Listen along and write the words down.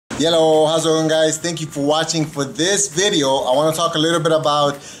Hello, how's it going, guys? Thank you for watching. For this video, I want to talk a little bit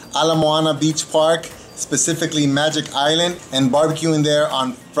about Moana Beach Park, specifically Magic Island, and barbecuing there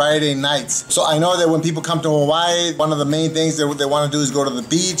on Friday nights. So I know that when people come to Hawaii, one of the main things that they want to do is go to the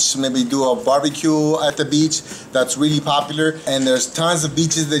beach, maybe do a barbecue at the beach. That's really popular, and there's tons of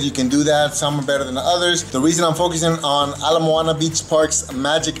beaches that you can do that. Some are better than others. The reason I'm focusing on Moana Beach Park's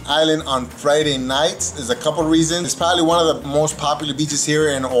Magic Island on Friday nights is a couple reasons. It's probably one of the most popular beaches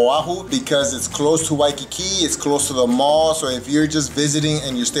here in Oahu because it's close to Waikiki, it's close to the mall. So if you're just visiting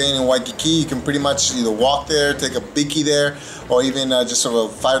and you're staying in Waikiki, you can pretty much either walk there, take a BBQ there, or even just sort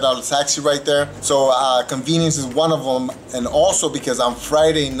of $5 taxi right there. So convenience is one of them, and also because on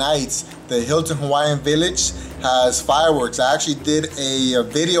Friday nights the Hilton Hawaiian Village has fireworks. I actually did a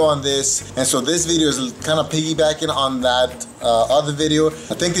video on this, and so this video is kind of piggybacking on that other video.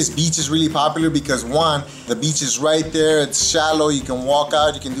 I think this beach is really popular because one, the beach is right there, it's shallow, you can walk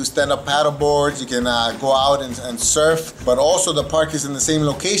out, you can do stand-up paddle boards, you can go out and surf, but also the park is in the same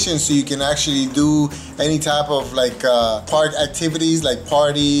location, so you can actually do any type of like park activities like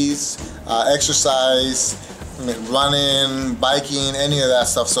parties, exercise, running, biking, any of that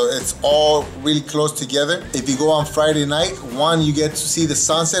stuff. So it's all really close together. If you go on Friday night, one, you get to see the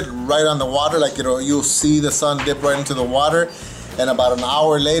sunset right on the water, like you'll see the sun dip right into the water, and about an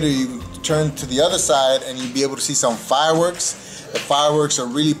hour later you turn to the other side and you'll be able to see some fireworks. The fireworks are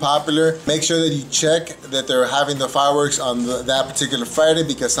really popular. Make sure that you check that they're having the fireworks on that particular Friday,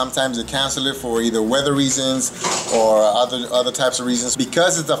 because sometimes they cancel it for either weather reasons or other types of reasons.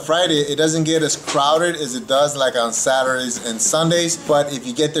 Because it's a Friday, it doesn't get as crowded as it does like on Saturdays and Sundays. But if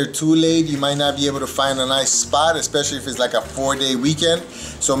you get there too late, you might not be able to find a nice spot, especially if it's like a 4-day weekend.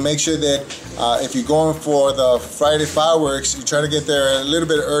 So make sure that if you're going for the Friday fireworks, you try to get there a little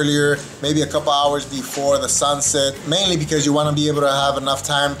bit earlier, maybe a couple hours before the sunset, mainly because you want to be able to have enough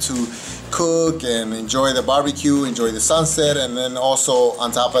time to cook and enjoy the barbecue, enjoy the sunset, and then also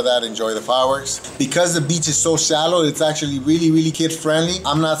on top of that enjoy the fireworks. Because the beach is so shallow, it's actually really kid friendly.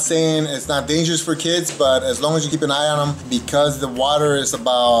 I'm not saying it's not dangerous for kids, but as long as you keep an eye on them, because the water is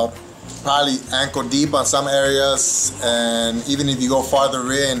about probably ankle deep on some areas, and even if you go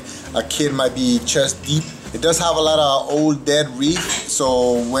farther in, a kid might be chest deep. It does have a lot of old dead reef,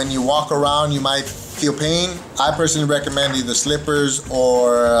 so when you walk around you might feel pain. I personally recommend either slippers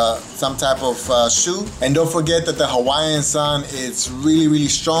or some type of shoe. And don't forget that the Hawaiian sun is really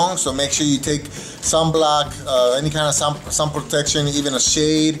strong, so make sure you take sunblock, any kind of sun protection, even a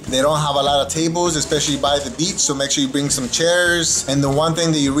shade. They don't have a lot of tables, especially by the beach, so make sure you bring some chairs. And the one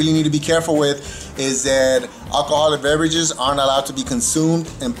thing that you really need to be careful with is that alcoholic beverages aren't allowed to be consumed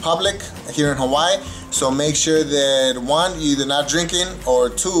in public here in Hawaii. So make sure that one, you're either not drinking, or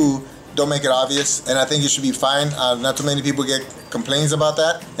two, don't make it obvious, and I think you should be fine. Not too many people get complaints about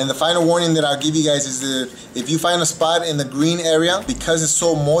that. And the final warning that I'll give you guys is that if you find a spot in the green area, because it's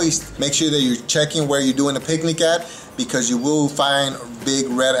so moist, make sure that you're checking where you're doing a picnic at, because you will find big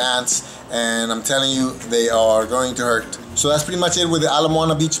red ants, and I'm telling you, they are going to hurt. So that's pretty much it with the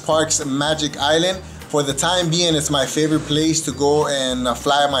Moana Beach Park's Magic Island. For the time being, it's my favorite place to go and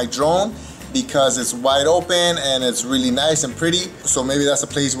fly my drone, because it's wide open and it's really nice and pretty. So maybe that's a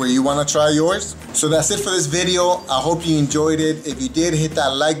place where you want to try yours. So that's it for this video. I hope you enjoyed it. If you did, hit that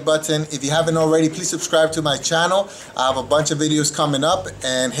like button. If you haven't already, please subscribe to my channel. I have a bunch of videos coming up,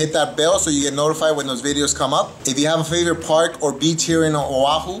 and hit that bell so you get notified when those videos come up. If you have a favorite park or beach here in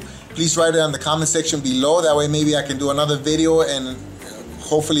Oahu, please write it in the comment section below. That way maybe I can do another video, and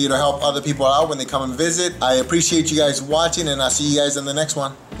hopefully it'll help other people out when they come and visit. I appreciate you guys watching, and I'll see you guys in the next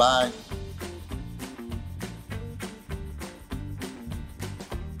one. Bye.